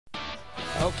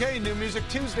Okay, New Music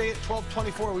Tuesday at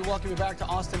 12:24. We welcome you back to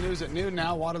Austin News at noon.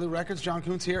 Now, Waterloo Records, John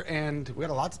Kuntz here, and we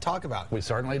got a lot to talk about. We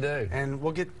certainly do. And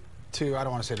we'll get to, I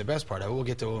don't want to say the best part of it, we'll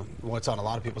get to what's on a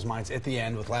lot of people's minds at the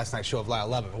end with last night's show of Lyle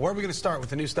Lovett. But where are we going to start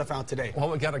with the new stuff out today? Well,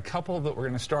 we got a couple that we're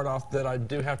going to start off that I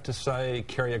do have to say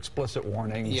carry explicit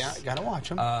warnings. Yeah, got to watch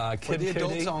them. For the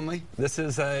adults only. This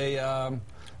is a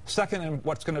second in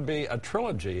what's going to be a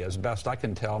trilogy, as best I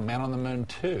can tell, Man on the Moon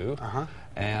 2.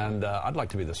 And I'd like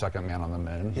to be the second Man on the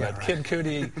Moon. Yeah, but right. Kid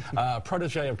Cudi,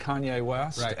 protege of Kanye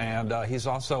West. Right. And he's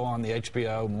also on the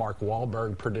HBO Mark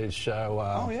Wahlberg produced show,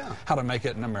 How to Make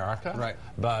It in America. Right.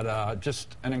 But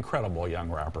just an incredible young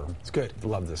rapper. It's good.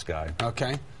 Love this guy.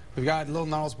 Okay. We've got a little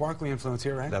Gnarls Barkley influence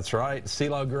here, right? That's right.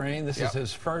 CeeLo Green. This is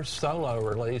his first solo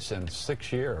release in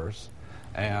 6 years.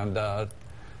 And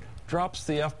drops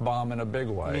the F-bomb in a big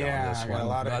way on this one. A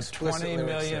lot of About 20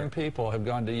 million people have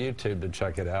gone to YouTube to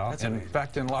check it out. That's in amazing.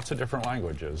 fact, in lots of different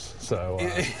languages. So,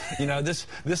 you know, this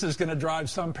is going to drive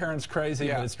some parents crazy,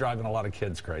 but it's driving a lot of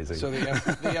kids crazy. So the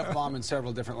F-bomb in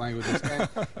several different languages. And,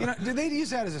 you know, do they use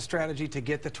that as a strategy to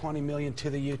get the 20 million to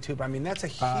the YouTube? I mean, that's a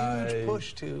huge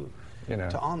push to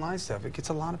online stuff. It gets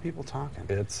a lot of people talking.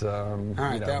 It's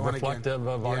reflective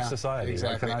of our society.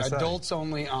 Exactly. What can I say? Adults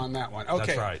only on that one. Okay.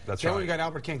 That's right. That's then right. we got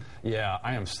Albert King. Yeah,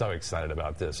 I am so excited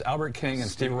about this. Albert King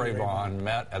and Stevie Ray Vaughan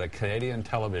met at a Canadian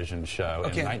television show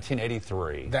in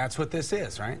 1983. That's what this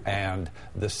is, right? And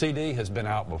the CD has been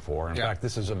out before. In fact,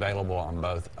 this is available on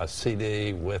both a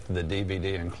CD with the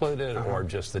DVD included or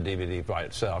just the DVD by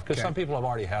itself. Because some people have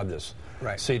already had this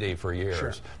CD for years.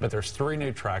 Sure. But there's 3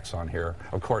 new tracks on here.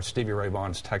 Of course, Stevie Ray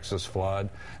Vaughan's Texas Flood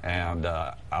and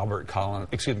Albert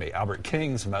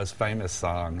King's most famous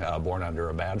song, Born Under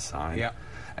a Bad Sign. Yeah.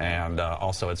 And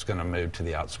also, it's going to move to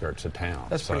the outskirts of town.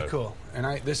 That's pretty cool.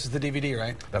 And this is the DVD,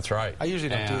 right? That's right. I usually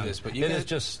don't do this, but you is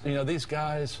just, you know, these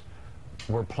guys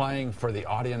were playing for the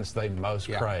audience they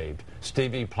most craved.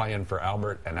 Stevie playing for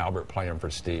Albert and Albert playing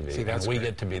for Stevie. See, that's and we great.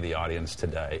 get to be the audience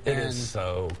today. It is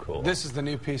so cool. This is the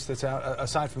new piece that's out,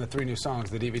 aside from the 3 new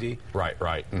songs, the DVD. Right.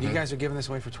 Mm-hmm. You guys are giving this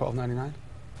away for $12.99?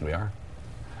 We are.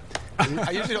 I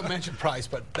usually don't mention price,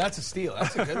 but that's a steal.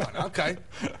 That's a good one. Okay.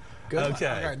 Good.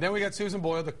 Okay. One. Then we got Susan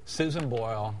Boyle. Susan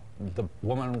Boyle, the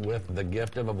woman with the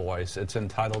gift of a voice. It's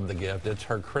entitled The Gift. It's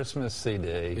her Christmas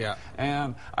CD. Yeah.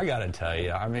 And I got to tell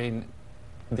you, I mean,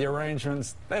 the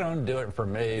arrangements, they don't do it for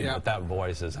me, but that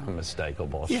voice is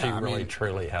unmistakable. Yeah, she really,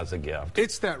 truly has a gift.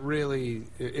 It's that really,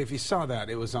 if you saw that,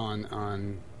 it was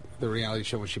on the reality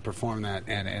show when she performed that,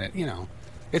 and it, you know,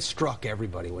 it struck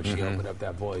everybody when she opened up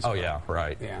that voice. Oh, yeah,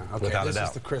 right. Yeah, okay, without this a doubt.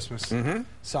 is the Christmas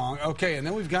song. Okay, and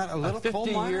then we've got a little coal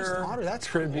miner's daughter. That's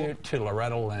tribute to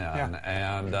Loretta Lynn. Yeah.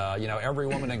 And, you know, every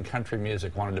woman in country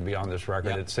music wanted to be on this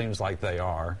record. It seems like they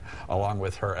are, along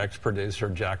with her ex-producer,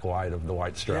 Jack White of the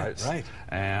White Stripes. Yeah, right.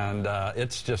 And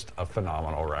it's just a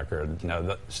phenomenal record. You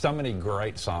know, so many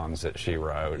great songs that she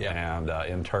wrote and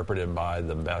interpreted by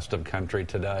the best of country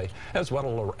today, as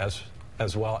well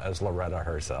as Loretta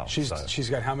herself. She's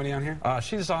got how many on here?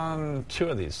 She's on 2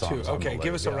 of these songs. 2. Okay,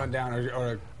 give us a rundown,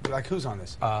 or like who's on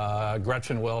this?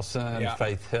 Gretchen Wilson,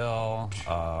 Faith Hill,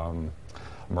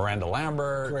 Miranda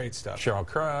Lambert, great stuff. Sheryl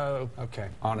Crow. Okay,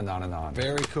 on and on and on.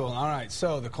 Very cool. All right,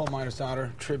 so the Coal Miner's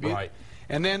Daughter tribute. Right.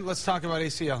 And then let's talk about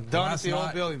ACL. Done at the old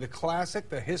night, building. The classic,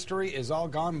 the history is all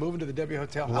gone. Moving to the W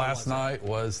Hotel. Last night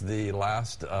was the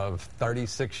last of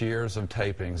 36 years of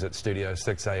tapings at Studio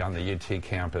 6A on the UT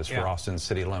campus for Austin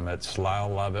City Limits. Lyle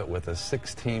Lovett with a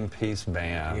 16-piece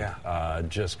band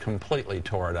just completely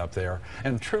tore it up there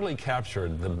and truly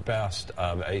captured the best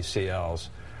of ACL's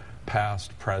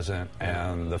past, present,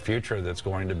 and the future that's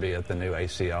going to be at the new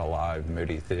ACL Live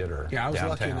Moody Theater. Yeah, I was downtown.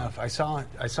 lucky enough. I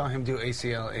saw him do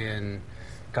ACL in,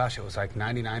 gosh, it was like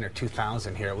 99 or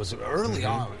 2000 here. It was early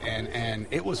on, and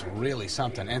it was really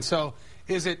something. And so,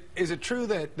 is it true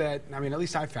that I mean, at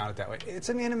least I found it that way. It's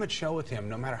an intimate show with him,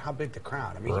 no matter how big the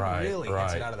crowd. I mean, he really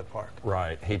hits it out of the park.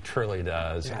 Right, he truly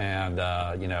does. And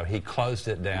you know, he closed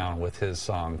it down with his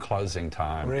song "Closing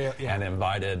Time" and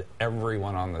invited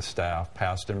everyone on the staff,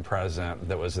 past and present,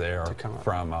 that was there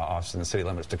from Austin City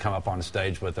Limits to come up on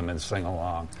stage with him and sing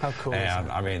along. How cool! And is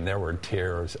that? I mean, there were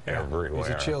tears everywhere.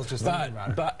 There's chills just thinking about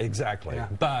it. But exactly. Yeah.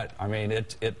 But I mean,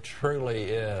 it truly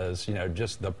is, you know,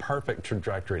 just the perfect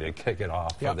trajectory to kick it off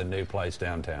for the new place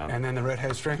downtown. And then the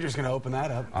Red-Headed Stranger's going to open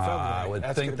that up in February. I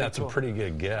would think that's a pretty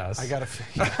good guess. I got a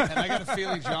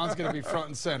feeling John's going to be front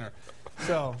and center.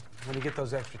 So when you get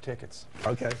those extra tickets,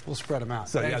 we'll spread them out.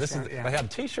 So they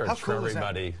had T-shirts for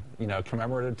everybody. You know,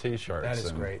 commemorative T-shirts. That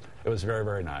is great. It was very,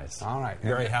 very nice. All right.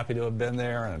 Very happy to have been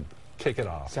there and kick it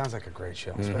off. Sounds like a great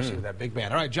show, especially with that big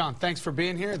band. All right, John, thanks for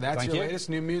being here. That's your latest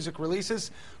new music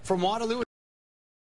releases from Waterloo.